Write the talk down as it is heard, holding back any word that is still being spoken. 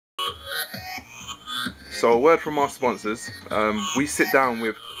So a word from our sponsors. We sit down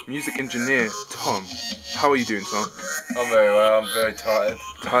with music engineer Tom. How are you doing, Tom? I'm very well. I'm very tired.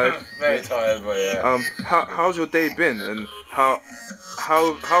 Tired? Very tired, but yeah. How's your day been, and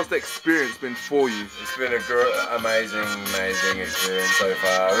how's the experience been for you? It's been a amazing experience so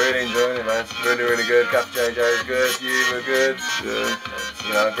far. Really enjoying it, man. Really good. Cafe JJ's good. You were good. Yeah.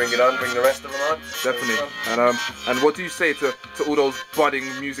 You know, bring it on. Bring the rest of them on. Definitely. And what do you say to all those budding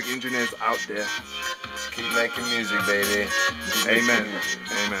music engineers out there? Keep making music, baby. Amen.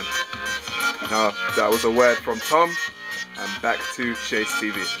 Amen. Now that was a word from Tom, and back to Shadez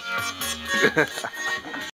TV.